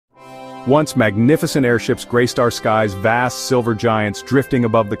Once magnificent airships graced our skies, vast silver giants drifting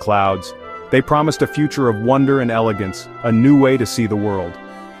above the clouds. They promised a future of wonder and elegance, a new way to see the world.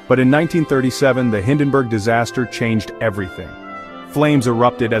 But in 1937, the Hindenburg disaster changed everything. Flames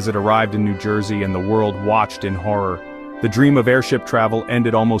erupted as it arrived in New Jersey, and the world watched in horror. The dream of airship travel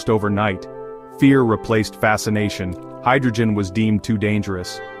ended almost overnight. Fear replaced fascination. Hydrogen was deemed too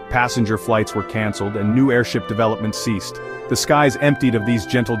dangerous. Passenger flights were cancelled, and new airship development ceased. The skies emptied of these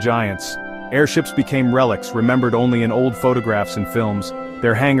gentle giants. Airships became relics, remembered only in old photographs and films.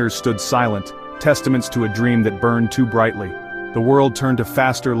 Their hangars stood silent, testaments to a dream that burned too brightly. The world turned to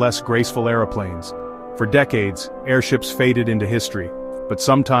faster, less graceful aeroplanes. For decades, airships faded into history. But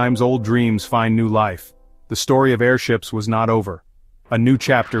sometimes old dreams find new life. The story of airships was not over. A new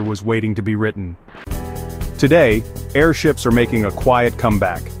chapter was waiting to be written. Today, airships are making a quiet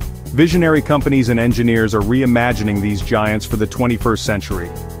comeback. Visionary companies and engineers are reimagining these giants for the 21st century.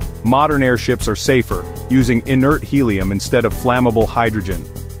 Modern airships are safer, using inert helium instead of flammable hydrogen.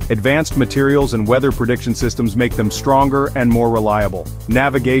 Advanced materials and weather prediction systems make them stronger and more reliable.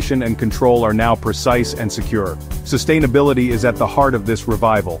 Navigation and control are now precise and secure. Sustainability is at the heart of this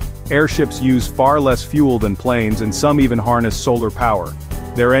revival. Airships use far less fuel than planes, and some even harness solar power.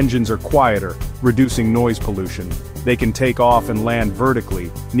 Their engines are quieter, reducing noise pollution. They can take off and land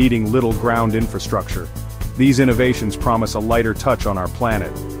vertically, needing little ground infrastructure. These innovations promise a lighter touch on our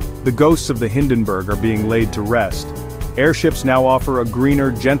planet. The ghosts of the Hindenburg are being laid to rest. Airships now offer a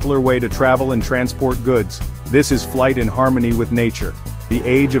greener, gentler way to travel and transport goods. This is flight in harmony with nature. The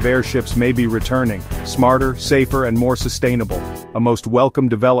age of airships may be returning, smarter, safer, and more sustainable, a most welcome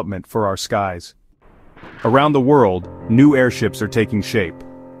development for our skies. Around the world, new airships are taking shape.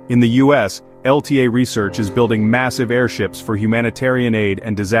 In the US, LTA Research is building massive airships for humanitarian aid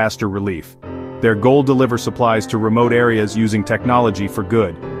and disaster relief. Their goal: deliver supplies to remote areas using technology for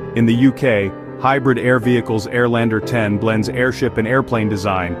good. In the UK, hybrid air vehicles Airlander 10 blends airship and airplane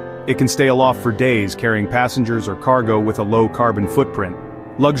design. It can stay aloft for days, carrying passengers or cargo with a low carbon footprint.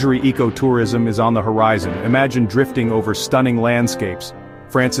 Luxury ecotourism is on the horizon. Imagine drifting over stunning landscapes.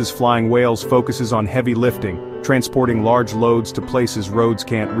 France's Flying Whales focuses on heavy lifting, transporting large loads to places roads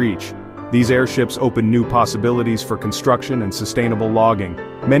can't reach. These airships open new possibilities for construction and sustainable logging.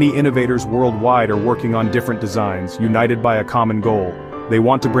 Many innovators worldwide are working on different designs, united by a common goal. They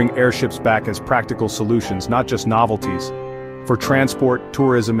want to bring airships back as practical solutions, not just novelties. For transport,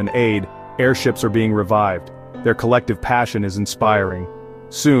 tourism, and aid, airships are being revived. Their collective passion is inspiring.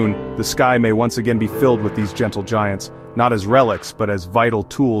 Soon, the sky may once again be filled with these gentle giants, not as relics but as vital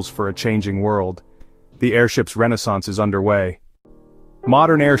tools for a changing world. The airship's renaissance is underway.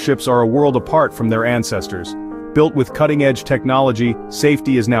 Modern airships are a world apart from their ancestors. Built with cutting-edge technology,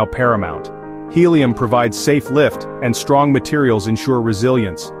 safety is now paramount. Helium provides safe lift, and strong materials ensure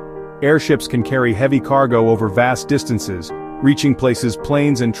resilience. Airships can carry heavy cargo over vast distances, reaching places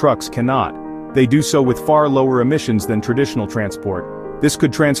planes and trucks cannot. They do so with far lower emissions than traditional transport. This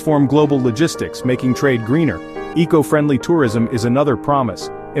could transform global logistics, making trade greener. Eco-friendly tourism is another promise.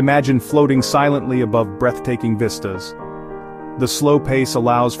 Imagine floating silently above breathtaking vistas. The slow pace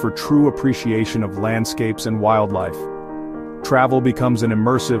allows for true appreciation of landscapes and wildlife. Travel becomes an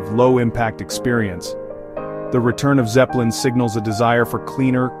immersive, low-impact experience. The return of Zeppelin signals a desire for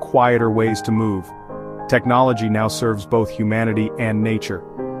cleaner, quieter ways to move. Technology now serves both humanity and nature.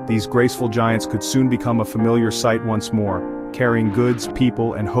 These graceful giants could soon become a familiar sight once more, carrying goods,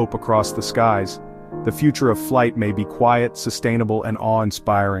 people, and hope across the skies. The future of flight may be quiet, sustainable, and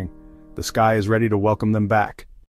awe-inspiring. The sky is ready to welcome them back.